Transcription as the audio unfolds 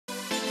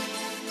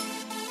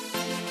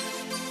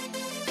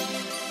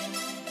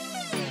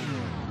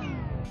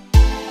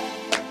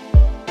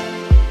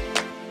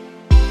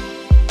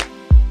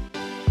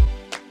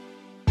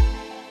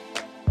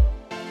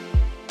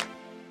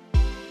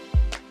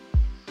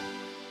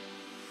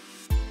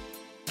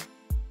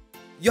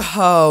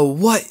Yo,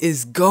 what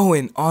is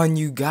going on,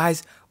 you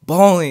guys?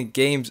 Ballin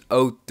Games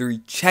 03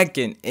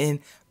 checking in,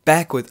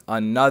 back with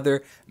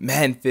another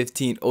Madden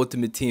 15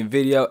 Ultimate Team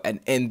video, and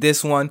in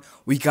this one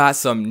we got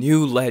some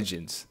new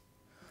legends.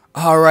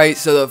 Alright,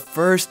 so the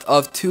first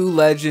of two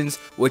legends,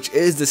 which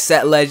is the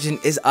set legend,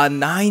 is a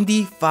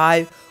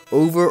 95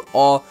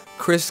 overall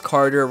Chris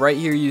Carter. Right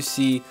here you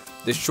see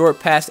the short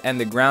pass and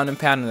the ground and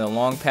pound and the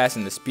long pass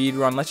and the speed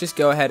run. Let's just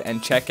go ahead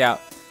and check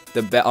out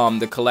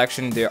the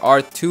collection. There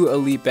are 2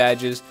 elite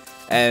badges,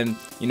 and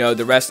you know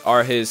the rest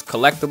are his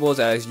collectibles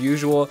as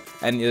usual,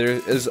 and there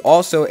is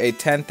also a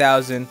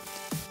 10,000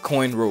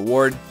 coin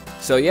reward.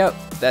 So yeah,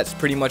 that's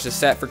pretty much a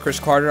set for Chris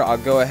Carter. I'll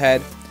go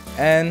ahead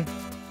and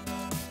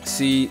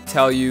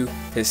tell you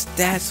his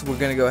stats. We're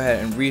gonna go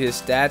ahead and read his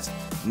stats.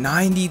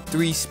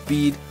 93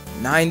 speed,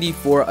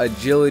 94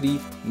 agility,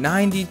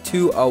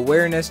 92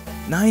 awareness,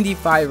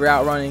 95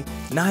 route running,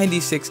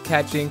 96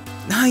 catching,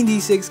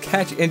 96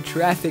 catch in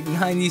traffic,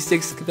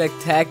 96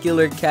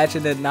 spectacular catch,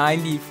 and a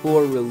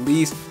 94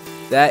 release.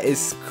 That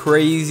is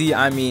crazy.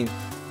 I mean,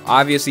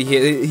 obviously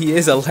he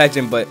is a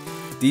legend, but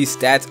these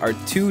stats are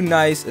too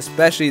nice,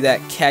 especially that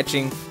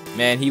catching.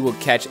 Man, he will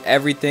catch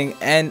everything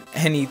and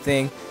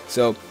anything,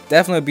 so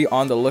definitely be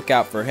on the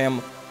lookout for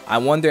him. I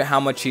wonder how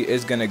much he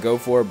is gonna go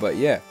for, but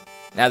yeah.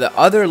 Now the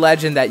other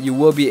legend that you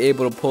will be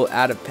able to pull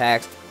out of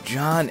packs,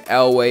 John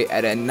Elway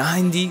at a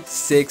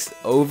 96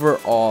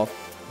 overall,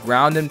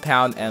 ground and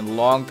pound and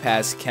long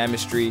pass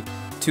chemistry.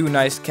 2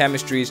 nice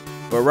chemistries,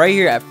 but right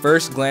here at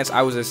first glance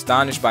I was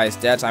astonished by his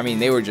stats. I mean,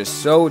 they were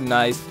just so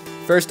nice.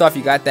 First off,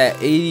 you got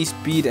that 80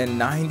 speed and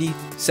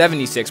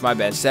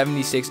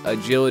 76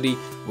 agility,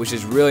 which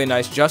is really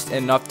nice, just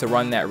enough to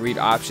run that read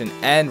option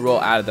and roll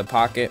out of the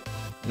pocket.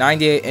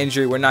 98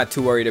 injury, we're not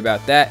too worried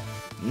about that.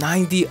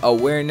 90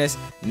 awareness,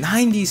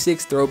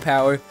 96 throw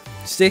power,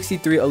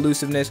 63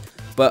 elusiveness,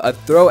 but a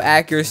throw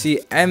accuracy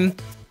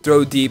and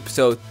throw deep.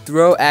 So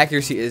throw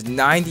accuracy is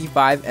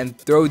 95 and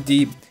throw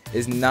deep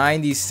is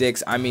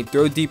 96. I mean,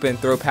 throw deep and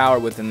throw power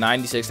with the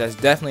 96, that's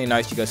definitely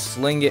nice. You can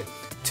sling it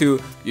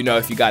to, you know,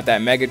 if you got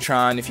that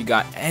Megatron, if you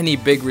got any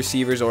big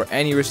receivers or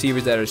any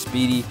receivers that are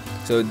speedy.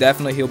 So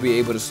definitely he'll be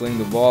able to sling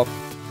the ball.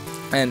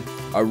 And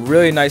a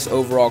really nice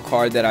overall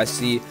card that I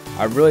see.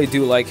 I really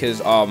do like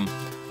his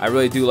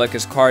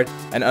card.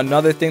 And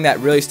another thing that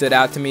really stood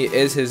out to me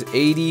is his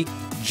 80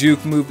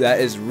 juke move.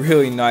 That is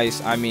really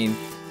nice. I mean,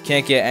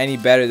 can't get any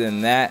better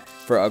than that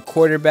for a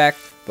quarterback.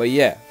 But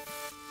yeah.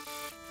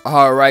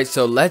 Alright,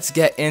 so let's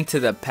get into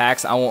the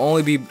packs. I will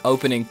only be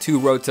opening 2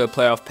 Road to the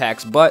Playoff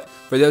packs, but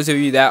for those of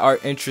you that are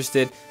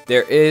interested,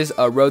 there is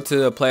a Road to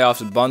the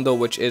Playoffs bundle,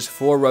 which is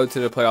 4 Road to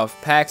the Playoff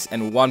packs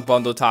and 1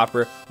 bundle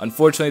topper.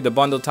 Unfortunately, the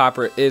bundle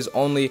topper is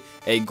only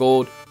a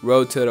gold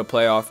Road to the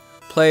Playoff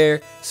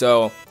player.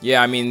 So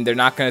yeah, I mean, they're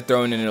not going to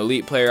throw in an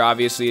elite player,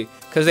 obviously,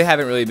 because they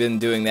haven't really been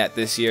doing that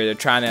this year. They're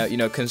trying to, you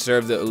know,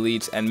 conserve the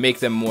elites and make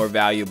them more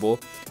valuable.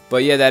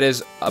 But yeah, that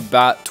is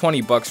about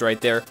 20 bucks right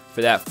there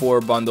for that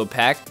 4 bundle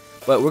pack.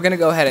 But we're going to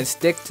go ahead and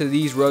stick to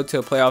these Road to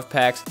the Playoff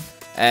packs,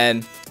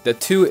 and the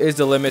 2 is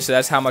the limit, so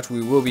that's how much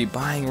we will be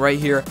buying right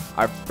here.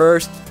 Our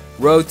first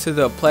Road to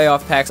the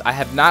Playoff packs. I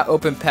have not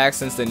opened packs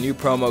since the new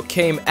promo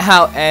came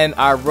out, and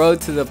our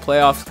Road to the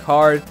Playoffs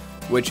card,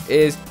 which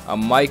is a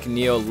Mike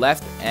Neal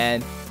left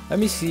end. Let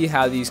me see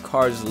how these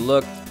cards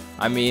look.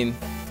 I mean,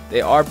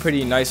 they are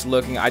pretty nice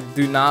looking. I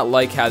do not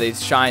like how they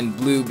shine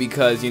blue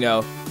because, you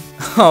know,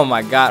 oh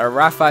my god, a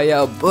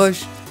Raphael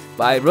Bush.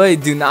 But I really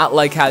do not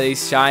like how they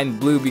shine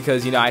blue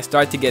because, you know, I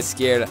start to get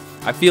scared.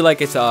 I feel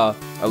like it's a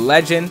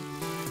legend.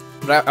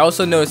 But I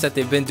also noticed that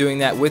they've been doing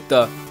that with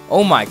the,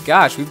 oh my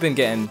gosh, we've been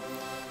getting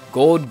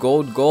gold.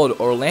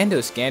 Orlando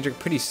Scandrick,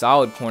 pretty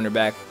solid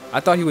cornerback. I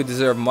thought he would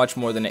deserve much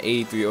more than an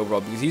 83 overall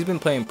because he's been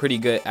playing pretty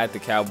good at the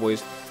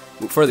Cowboys,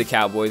 for the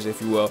Cowboys,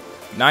 if you will.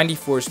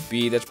 94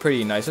 speed, that's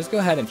pretty nice. Let's go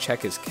ahead and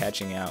check his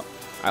catching out.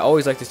 I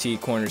always like to see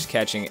corners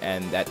catching,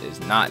 and that is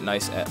not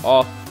nice at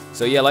all.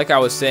 So yeah, like I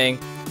was saying,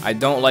 I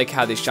don't like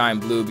how they shine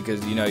blue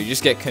because, you know, you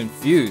just get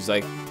confused.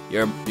 Like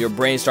your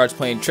brain starts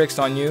playing tricks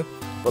on you.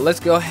 But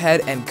let's go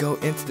ahead and go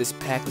into this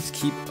pack. Let's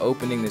keep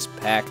opening this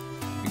pack.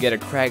 We get a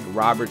Craig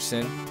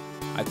Robertson.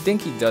 I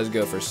think he does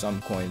go for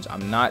some coins.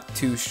 I'm not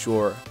too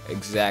sure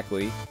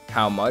exactly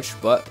how much,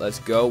 but let's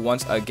go.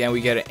 Once again,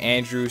 we get an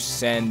Andrew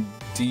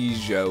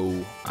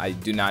Sandijo. I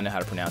do not know how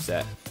to pronounce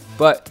that.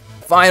 But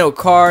final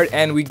card,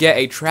 and we get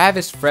a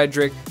Travis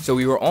Frederick. So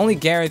we were only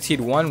guaranteed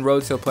 1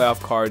 Road to the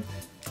Playoff card,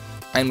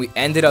 and we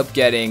ended up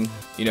getting,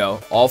 you know,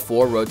 all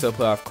 4 Road to the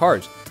Playoff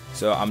cards.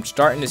 So I'm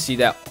starting to see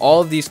that all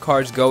of these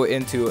cards go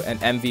into an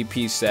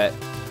MVP set.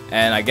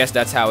 And I guess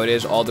that's how it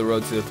is. All the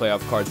Road to the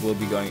Playoff cards will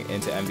be going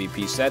into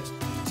MVP sets.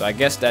 So I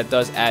guess that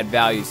does add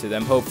value to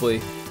them. Hopefully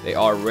they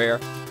are rare.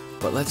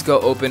 But let's go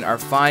open our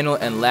final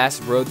and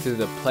last Road to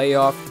the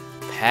Playoff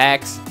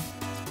packs.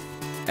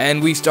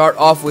 And we start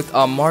off with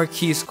a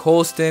Marquise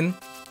Colston,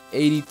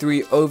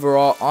 83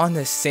 overall on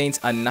the Saints,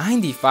 a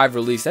 95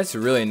 release. That's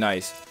really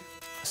nice.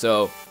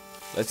 So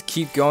let's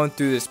keep going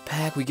through this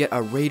pack. We get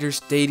a Raiders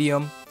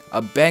Stadium,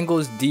 a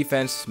Bengals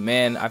defense.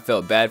 Man, I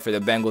felt bad for the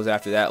Bengals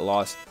after that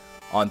loss.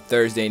 on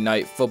Thursday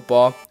Night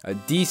Football. A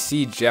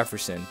DC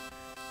Jefferson,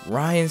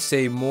 Ryan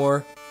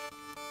Seymour,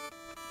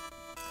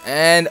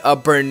 and a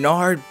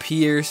Bernard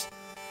Pierce.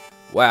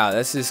 Wow,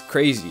 this is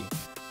crazy,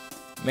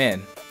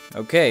 man.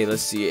 Okay,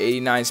 let's see.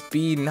 89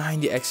 speed,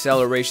 90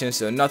 acceleration.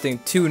 So nothing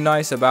too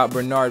nice about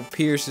Bernard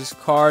Pierce's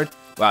card.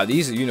 Wow,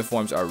 these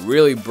uniforms are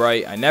really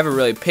bright. I never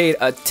really paid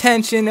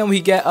attention. And we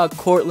get a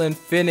Cortland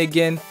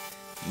Finnegan.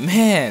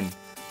 Man,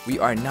 we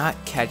are not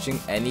catching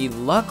any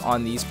luck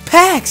on these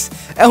packs.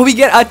 And we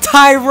get a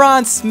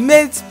Tyron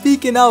Smith.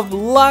 Speaking of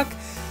luck,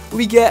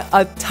 we get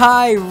a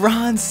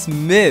Tyron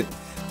Smith.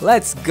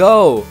 Let's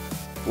go.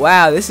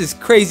 Wow, this is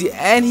crazy.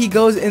 And he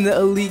goes in the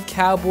Elite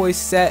Cowboy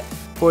set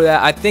for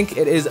that. I think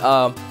it is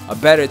a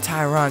better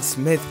Tyron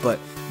Smith, but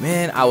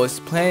man, I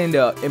was planning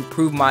to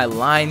improve my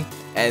line,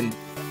 and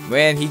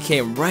man, he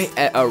came right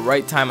at a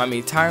right time. I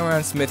mean,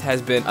 Tyron Smith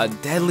has been a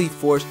deadly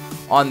force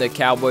on the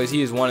Cowboys.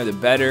 He is one of the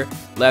better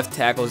left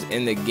tackles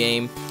in the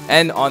game,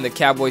 and on the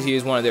Cowboys, he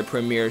is one of their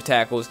premier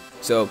tackles.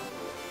 So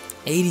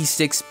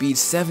 86 speed,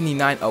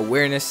 79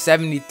 awareness,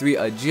 73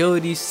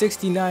 agility,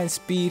 69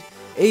 speed,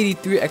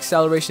 83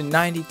 acceleration,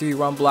 93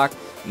 run block,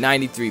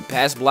 93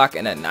 pass block,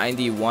 and a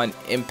 91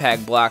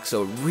 impact block.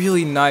 So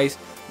really nice,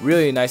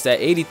 really nice.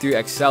 That 83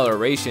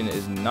 acceleration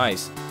is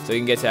nice, so you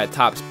can get to that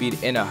top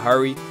speed in a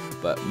hurry.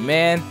 But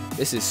man,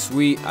 this is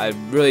sweet. I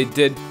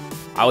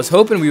was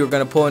hoping we were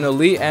going to pull an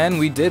elite, and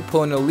we did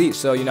pull an elite.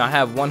 So, you know, I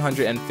have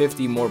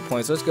 150 more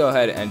points. Let's go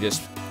ahead and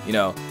just, you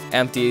know,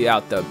 empty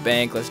out the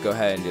bank. Let's go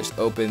ahead and just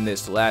open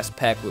this last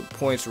pack with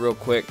points real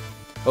quick.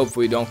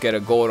 Hopefully we don't get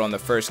a gold on the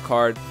first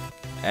card,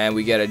 and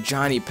we get a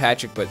Johnny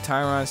Patrick. But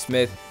Tyron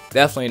Smith,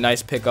 definitely a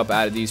nice pickup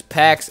out of these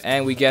packs.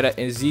 And we get an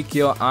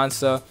Ezekiel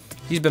Ansah.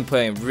 He's been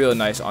playing real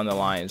nice on the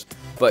Lions.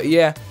 But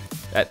yeah,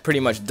 that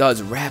pretty much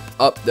does wrap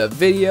up the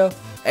video.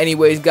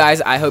 Anyways,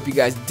 guys, I hope you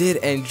guys did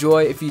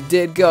enjoy. If you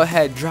did, go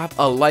ahead, drop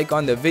a like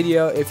on the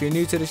video. If you're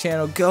new to the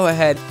channel, go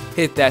ahead,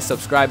 hit that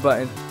subscribe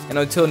button. And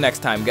until next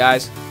time,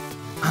 guys,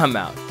 I'm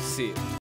out. See you.